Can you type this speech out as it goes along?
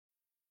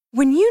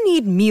When you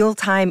need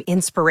mealtime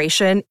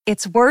inspiration,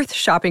 it's worth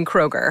shopping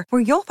Kroger,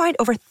 where you'll find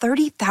over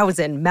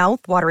 30,000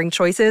 mouth-watering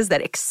choices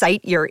that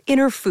excite your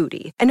inner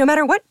foodie. And no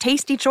matter what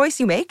tasty choice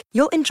you make,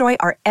 you'll enjoy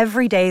our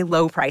everyday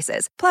low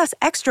prices, plus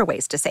extra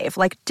ways to save,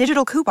 like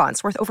digital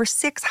coupons worth over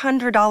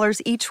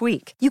 $600 each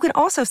week. You can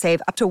also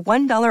save up to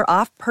 $1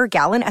 off per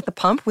gallon at the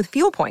pump with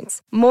fuel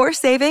points. More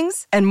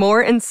savings and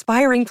more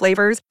inspiring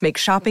flavors make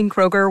shopping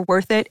Kroger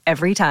worth it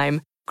every time.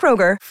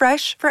 Kroger,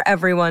 fresh for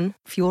everyone.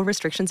 Fuel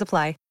restrictions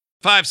apply.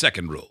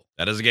 5-second rule.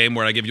 That is a game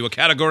where I give you a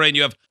category and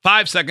you have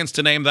 5 seconds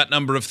to name that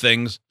number of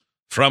things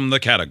from the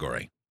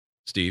category.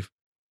 Steve,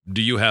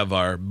 do you have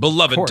our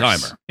beloved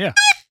timer? Yeah,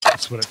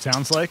 that's what it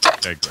sounds like.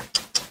 Okay,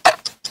 great.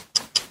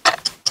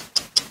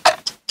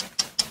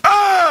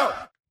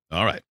 Oh!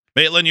 All right.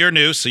 Maitland, you're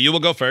new, so you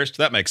will go first.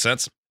 That makes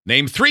sense.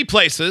 Name 3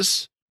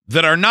 places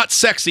that are not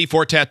sexy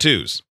for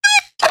tattoos.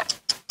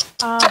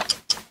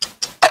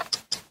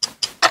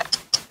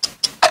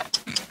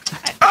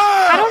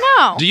 I don't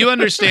know. Do you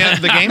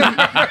understand the game?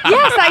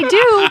 Yes, I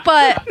do,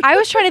 but I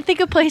was trying to think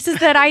of places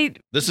that I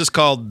This is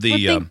called would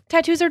the think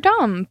tattoos are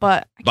dumb,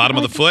 but I can't bottom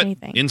of really the think foot,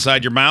 anything.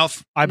 inside your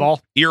mouth,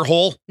 Eyeball. ear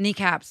hole.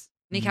 Kneecaps.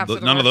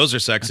 Kneecaps. None of those are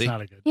That's sexy.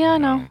 not a good. Yeah,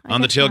 no. I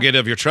On the guess not. tailgate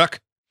of your truck?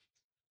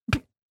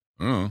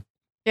 Oh.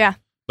 Yeah.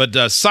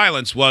 But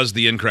silence was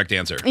the incorrect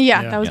answer.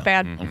 Yeah, Yeah. that was Yeah.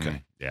 bad.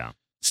 Okay. Yeah.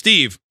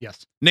 Steve,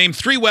 Yes. name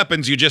 3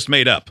 weapons you just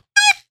made up.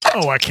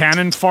 Oh, a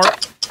cannon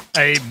fart,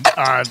 a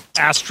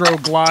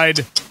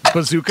Astroglide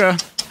bazooka.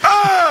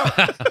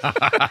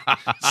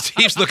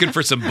 Steve's looking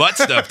for some butt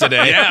stuff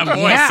today. Yeah,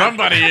 boy, Yeah.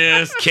 somebody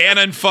is.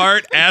 Cannon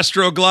fart,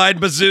 Astroglide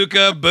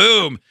bazooka,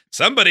 boom.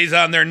 Somebody's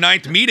on their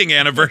 9th meeting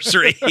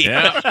anniversary.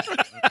 Yeah.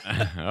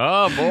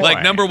 Oh, boy.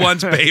 Like number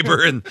 1's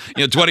paper and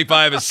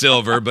 25 is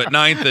silver, but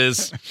 9th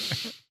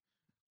is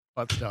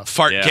Butt stuff.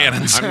 fart Yeah.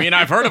 cannons. I mean,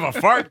 I've heard of a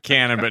fart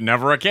cannon, but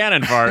never a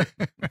cannon fart.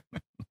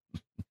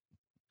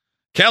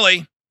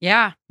 Kelly,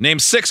 Yeah. name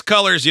 6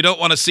 colors you don't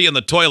want to see in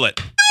the toilet.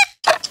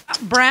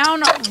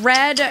 Brown,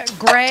 red,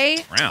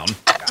 gray, Brown.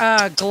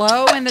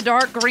 glow in the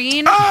dark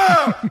green,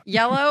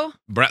 yellow.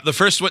 The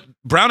first one,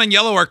 brown and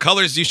yellow are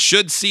colors you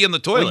should see in the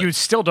toilet. Well, you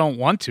still don't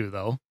want to,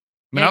 though.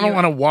 I mean, Yeah, I don't you-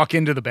 want to walk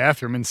into the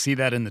bathroom and see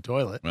that in the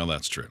toilet. Well,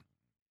 that's true.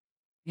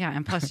 Yeah,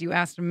 and plus you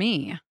asked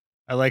me.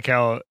 I like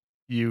how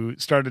you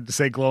started to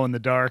say glow in the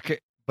dark,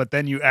 but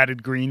then you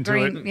added green to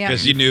it. Green, yeah.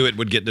 Because you knew it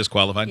would get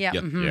disqualified. Yeah.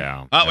 Yep. mhm.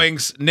 Yeah. Hot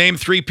Wings, name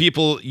 3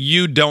 people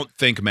you don't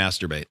think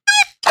masturbate.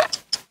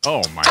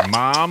 Oh, my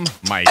mom,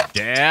 my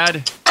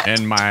dad,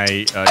 and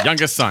my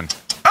youngest son.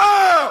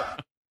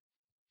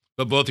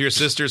 But both your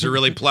sisters are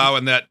really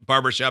plowing that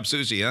barbershop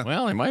sushi, huh?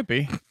 Well, it might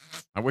be.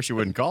 I wish you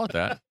wouldn't call it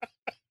that.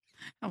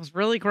 That was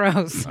really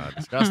gross.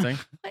 Disgusting.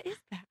 What is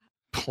that?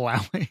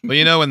 Plowing. Well,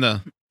 you know when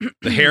the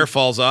hair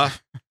falls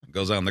off, it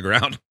goes on the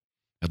ground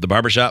at the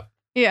barbershop?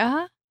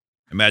 Yeah.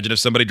 Imagine if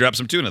somebody dropped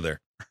some tuna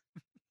there.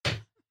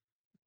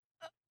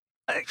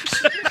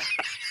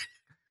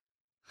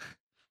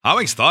 Hot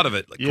Wings thought of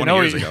it like 20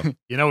 years ago.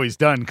 You know he's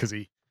done because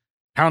he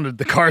pounded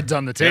the cards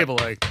on the table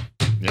like,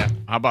 Yeah.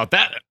 How about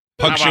that?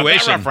 Punctuation. How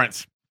about that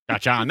reference?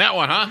 Gotcha on that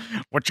one, huh?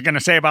 what you gonna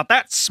say about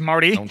that,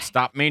 smarty? Don't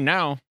stop me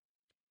now.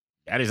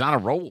 Daddy's on a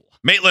roll.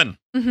 Maitland,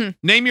 Mhm.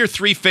 name your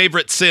 3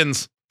 favorite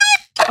sins.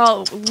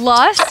 Oh,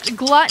 lust,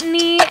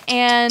 gluttony,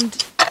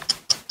 and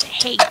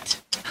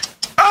hate.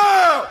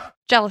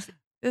 Jealousy.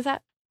 Is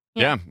that?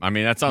 Yeah. I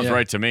mean, that sounds Yeah.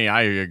 right to me.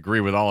 I agree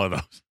with all of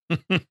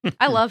those.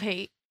 I love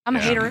hate. I'm a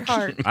Yeah. hater at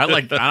heart. I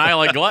like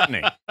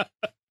gluttony.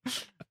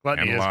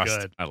 Gluttony And is lust.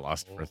 good. I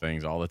lust for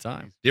things all the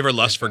time. Do you ever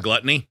lust for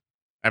gluttony?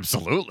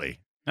 Absolutely.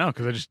 No,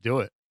 because I just do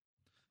it.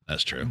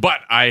 That's true.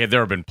 But there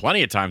have been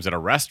plenty of times at a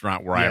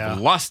restaurant where Yeah. I've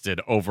lusted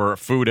over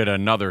food at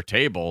another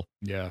table,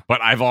 Yeah.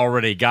 but I've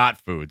already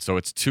got food, so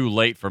it's too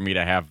late for me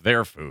to have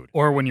their food.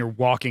 Or when you're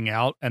walking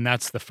out and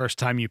that's the first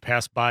time you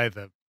pass by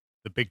the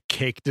big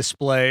cake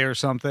display or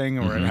something,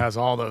 or Mhm. it has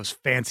all those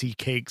fancy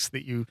cakes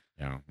that you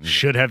Yeah.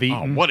 should have Oh,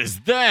 eaten. what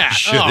is that?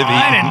 Should have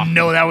I eaten. didn't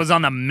know that was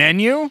on the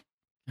menu.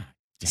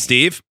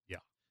 Steve? Yeah.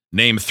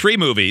 Name 3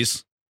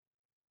 movies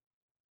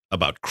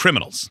about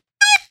criminals.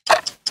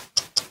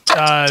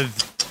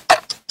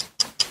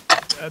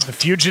 The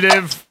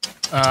Fugitive.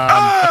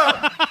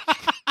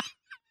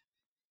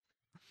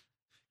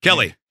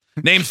 Kelly,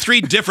 name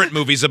 3 different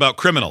movies about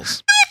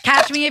criminals.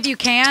 Catch Me If You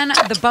Can,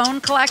 The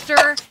Bone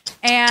Collector,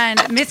 and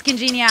Miss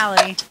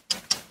Congeniality.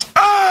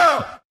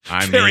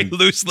 I Very mean,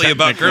 loosely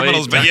about technically-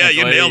 criminals, but yeah,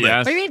 you technically, nailed it.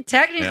 yes. What do you mean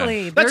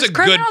technically? That's There's a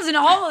good- criminals in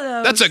all of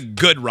those. That's a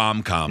good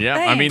rom-com. Yeah,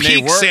 I mean,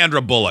 Peak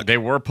Sandra Bullock. they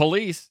were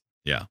police.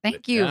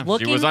 Thank you. Yeah, she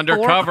Looking was for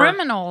undercover.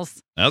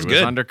 criminals. That was She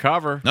good.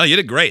 undercover. No, you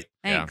did great.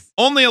 Yeah. Thanks.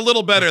 Only a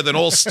little better than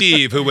old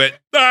Steve, who went,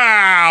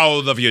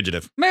 "Ow, The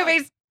Fugitive."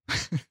 Movies.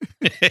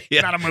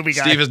 Yeah. Not a movie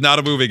guy. Steve is not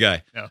a movie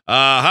guy. No.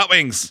 Hot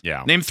Wings.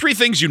 Yeah. Name 3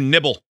 things you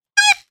nibble.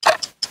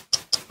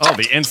 Oh,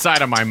 the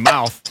inside of my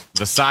mouth,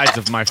 the sides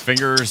of my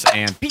fingers,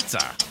 and pizza.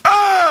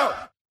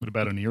 What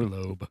about an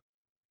earlobe?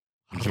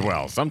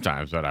 Well,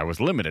 sometimes, but I was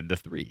limited to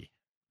 3.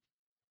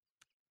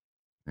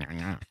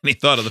 And he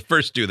thought of the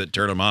first 2 that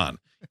turned him on.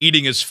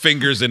 eating his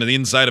fingers into the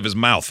inside of his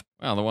mouth.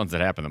 Well, the ones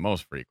that happen the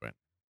most frequent.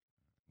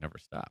 Never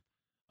stop.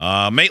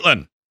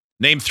 Maitland,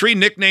 name 3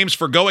 nicknames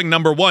for going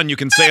number 1 you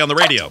can say on the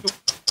radio.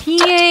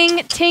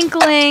 Peeing,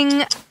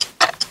 tinkling,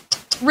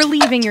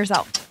 relieving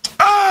yourself.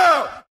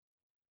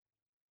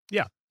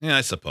 Yeah,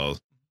 I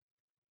suppose.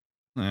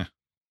 You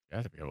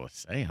have to be able to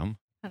say them.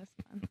 That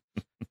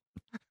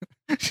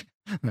was fun.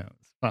 That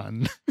was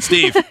fun.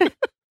 Steve,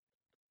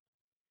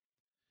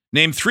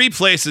 name 3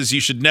 places you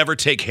should never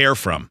take hair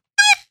from.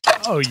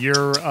 Oh,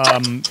 you're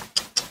the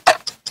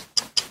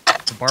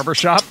barber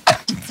shop.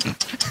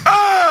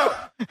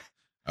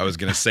 I was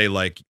going to say,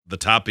 like, the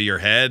top of your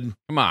head.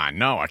 Come on,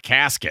 no, a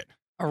casket.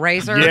 A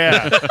razor.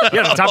 Yeah,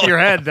 the top of your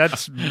head.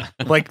 That's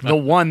like the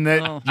one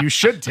that Oh. you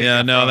should take.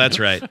 Yeah, it no, from. that's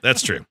right.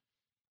 That's true.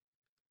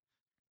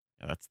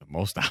 Yeah, that's the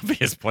most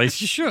obvious place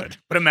you should.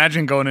 But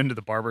imagine going into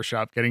the barber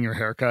shop, getting your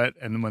hair cut,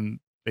 and when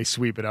they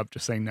sweep it up,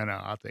 just saying, "No,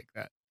 I'll take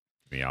that."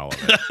 Give me all of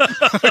it.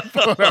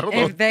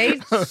 If they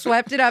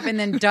swept it up and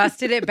then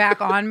dusted it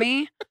back on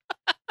me,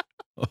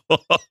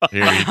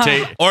 Here, you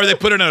take. Or they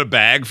put it in a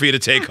bag for you to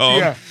take home.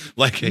 Yeah.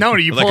 Like, No,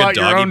 you like pull a out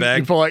your doggy own.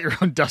 bag. You pull out your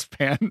own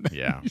dustpan.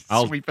 Yeah, You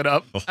I'll sweep it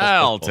up,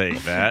 I'll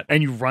take that.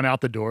 and you run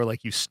out the door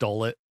like you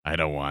stole it. I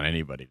don't want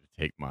anybody to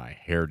take my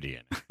hair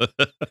DNA.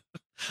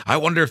 I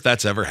wonder if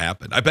that's ever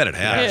happened. I bet it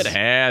has. It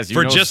has. You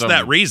For know just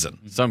that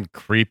reason. Some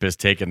creep has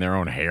taken their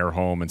own hair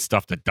home and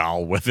stuffed a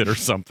doll with it or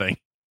something.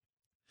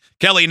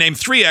 Kelly, name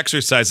 3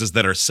 exercises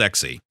that are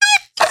sexy.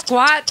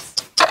 squats,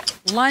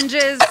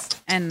 lunges,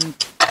 and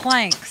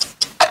planks,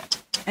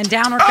 and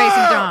downward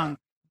facing dong.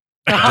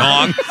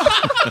 Dong.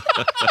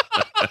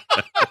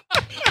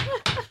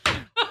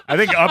 I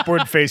think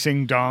upward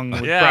facing dong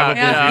would Yeah, probably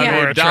yeah, be yeah.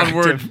 more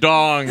attractive. Downward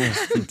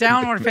dong.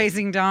 Downward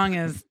facing dong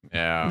is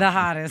Yeah. the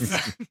hottest.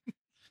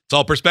 It's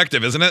all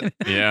perspective, isn't it?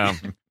 Yeah.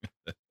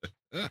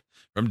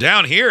 From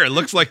down here, it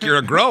looks like you're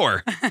a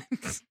grower.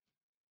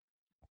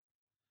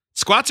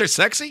 Squats are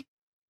sexy?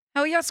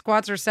 Hell yeah,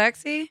 squats are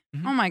sexy.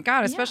 Mhm. Oh my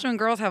god, especially when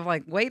girls have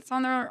like weights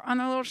on their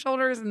little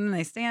shoulders and then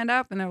they stand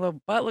up and their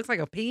little butt looks like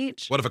a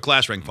peach. What if a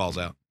class ring falls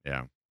out?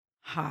 Yeah.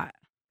 Hot.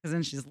 Because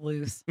then she's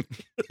loose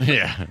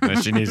Yeah.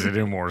 Then she needs to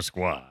do more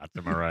squats.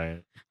 Am I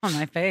right? on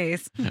my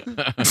face.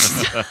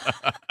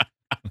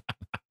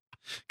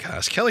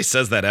 Gosh, Kelly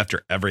says that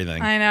after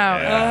everything. I know.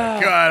 Yeah.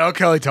 Ugh. God, all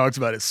Kelly talks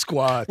about is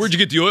squats. Where'd you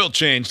get the oil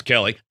changed,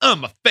 Kelly? On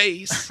my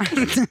face.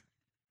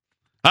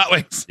 Hot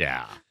Wings.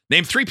 Yeah.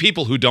 Name 3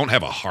 people who don't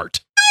have a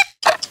heart.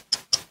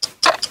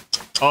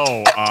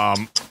 Oh,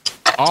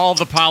 all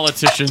the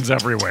politicians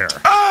everywhere.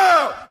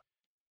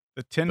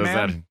 The Tin Does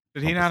Man? that-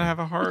 Did he not have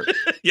a heart?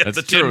 Yeah, That's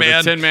the true. Tin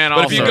Man. The Tin Man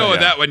But if you also, go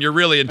with yeah. that one, you're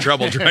really in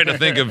trouble trying to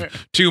think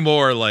of 2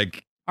 more.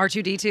 Like,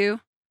 R2D2.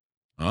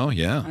 oh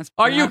yeah, That's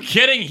Are you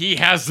kidding? He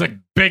has the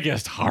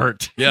biggest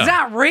heart. yeah. Is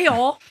that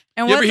real?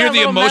 And You what's ever hear that the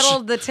little emotion-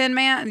 metal, the Tin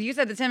Man? You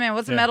said the Tin Man.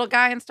 What's the Yeah. metal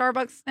guy in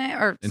Starbucks?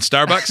 Or In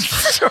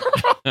Starbucks?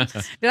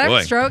 did I have Boy.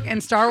 a stroke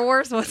in Star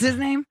Wars? What's his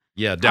name?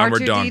 Yeah,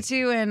 downward dong.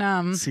 R2D2 and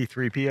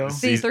C3PO.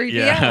 C3PO.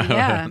 Yeah.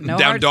 Yeah, no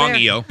Down hearts dong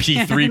there. EO.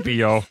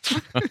 P3PO.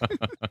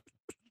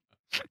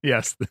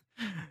 Yes.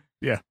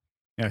 Yeah,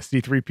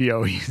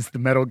 C3PO. He's the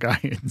metal guy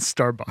in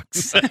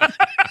Starbucks.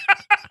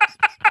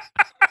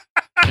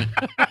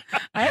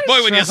 I had a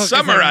Boy, when you stroke 'cause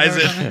summarize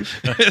I it,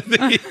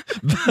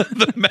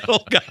 the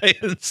metal guy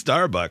in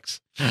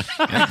Starbucks.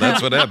 Yeah,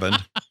 that's what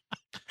happened.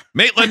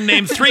 Maitland,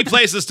 name 3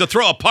 places to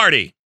throw a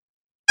party.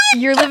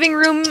 Your living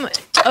room,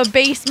 a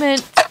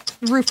basement,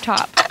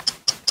 rooftop.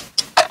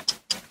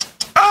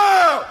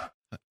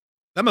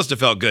 That must have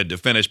felt good to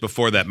finish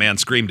before that man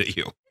screamed at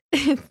you.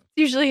 It's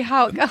usually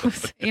how it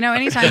goes. You know,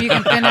 anytime you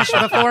can finish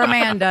before a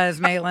man does,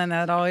 Maitland,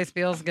 that always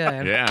feels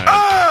good.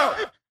 Yeah.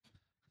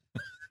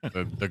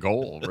 The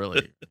goal,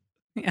 really.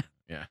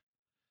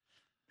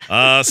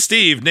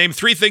 Steve, name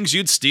 3 things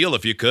you'd steal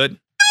if you could.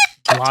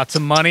 Lots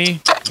of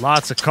money,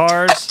 lots of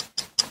cars,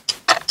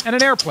 and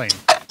an airplane.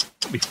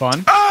 It'll be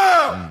fun.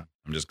 I'm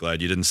just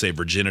glad you didn't say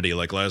virginity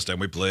like last time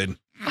we played.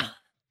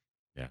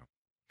 Yeah.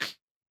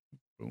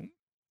 Boom.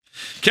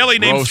 Kelly,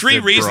 name Roasted, 3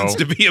 reasons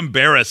bro. to be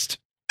embarrassed.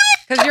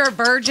 Because you're a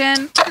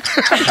virgin.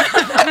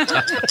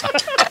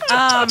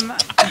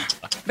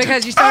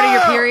 Because you started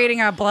your period and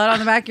got blood on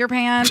the back of your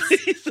pants.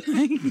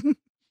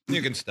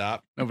 You can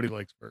stop. Nobody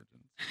likes virgins.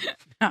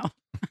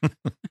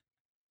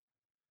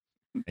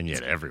 And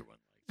yet everyone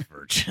likes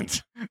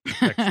virgins.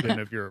 Text in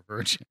if you're a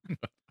virgin.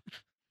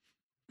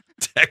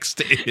 Text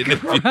in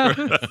if you're...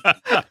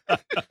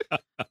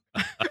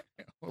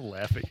 We'll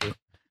laugh at you.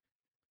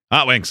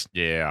 Hot Wings,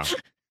 Yeah.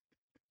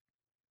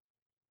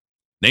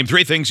 name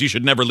 3 things you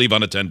should never leave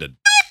unattended.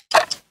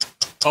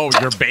 Oh,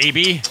 your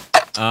baby.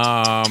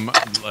 A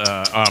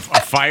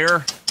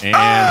fire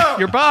and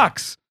Your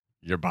box.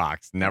 your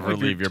box. Never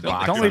leave your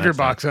box. Don't leave your unattended.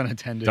 box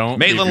unattended. Don't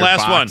Maitland, leave your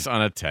last box one.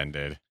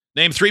 unattended.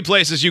 Name 3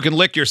 places you can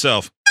lick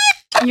yourself.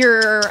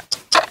 Your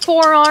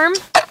forearm,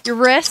 your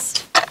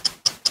wrist,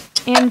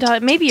 and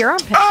maybe your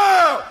armpit.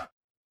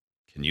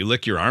 Can you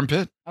lick your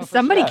armpit? Oh, for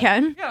Somebody sure.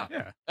 can.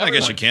 Yeah. I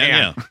guess you can,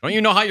 yeah. Don't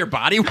you know how your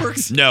body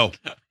works? No.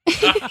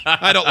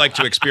 I don't like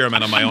to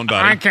experiment on my own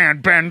body.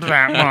 can't bend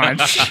that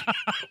much.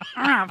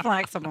 I'm not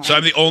flexible. So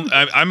I'm the only.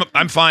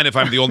 I'm fine if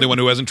I'm the only one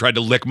who hasn't tried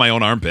to lick my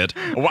own armpit.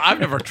 Well, I've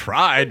never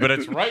tried, but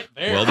it's right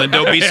there. Well, then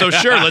don't be so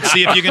sure. Let's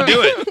see if you can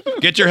do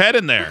it. Get your head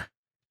in there.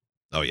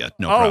 Oh yeah,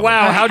 no problem. Oh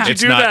wow, how'd you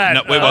It's do not- that?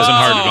 no, it wasn't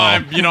hard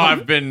at all.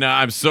 I've been,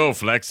 I'm so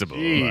flexible.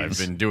 Jeez. I've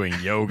been doing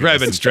yoga. I've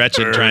been since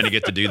stretching, birth. trying to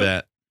get to do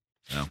that.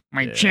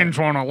 My chins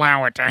won't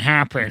allow it to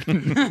happen.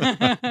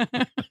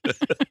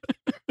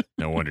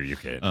 No wonder you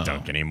can't Oh.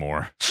 dunk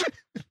anymore.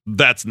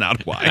 That's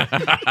not why.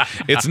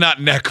 It's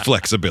not neck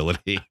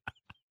flexibility.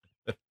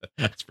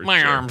 That's for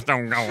My sure. arms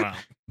don't go out.